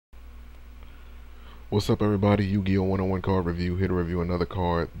What's up, everybody? Yu-Gi-Oh! 101 card review. Here to review another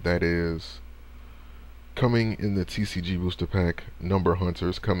card that is coming in the TCG booster pack. Number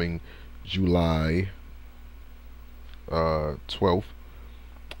Hunters, coming July 12th.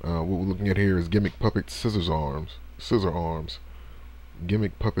 What we're looking at here is Gimmick Puppet Scissor Arms.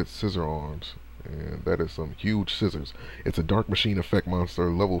 Gimmick Puppet Scissor Arms. And that is some huge scissors. It's a Dark Machine effect monster,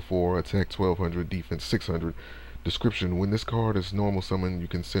 level 4, attack 1200, defense 600. Description: when this card is normal summon, you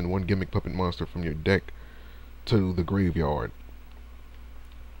can send one Gimmick Puppet monster from your deck to the graveyard.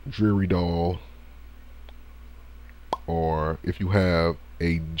 Dreary Doll, or if you have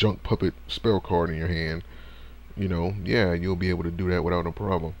a Junk Puppet spell card in your hand, yeah, you'll be able to do that without no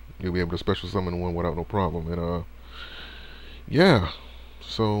problem. You'll be able to special summon one without no problem. And yeah,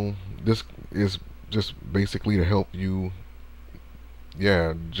 so this is just basically to help you,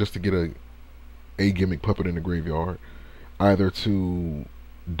 yeah, just to get a Gimmick Puppet in the graveyard, either to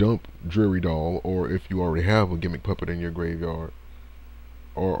dump Dreary Doll, or if you already have a Gimmick Puppet in your graveyard,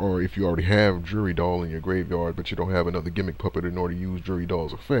 or if you already have Dreary Doll in your graveyard but you don't have another Gimmick Puppet in order to use Dreary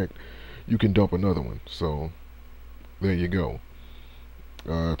Doll's effect, you can dump another one. So there you go.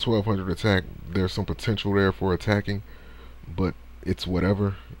 1200 attack. There's some potential there for attacking, but it's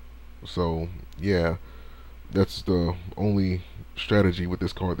whatever. So yeah, that's the only strategy with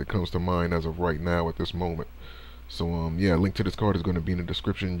this card that comes to mind as of right now at this moment. So yeah, link to this card is going to be in the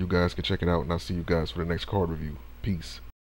description. You guys can check it out, and I'll see you guys for the next card review. Peace.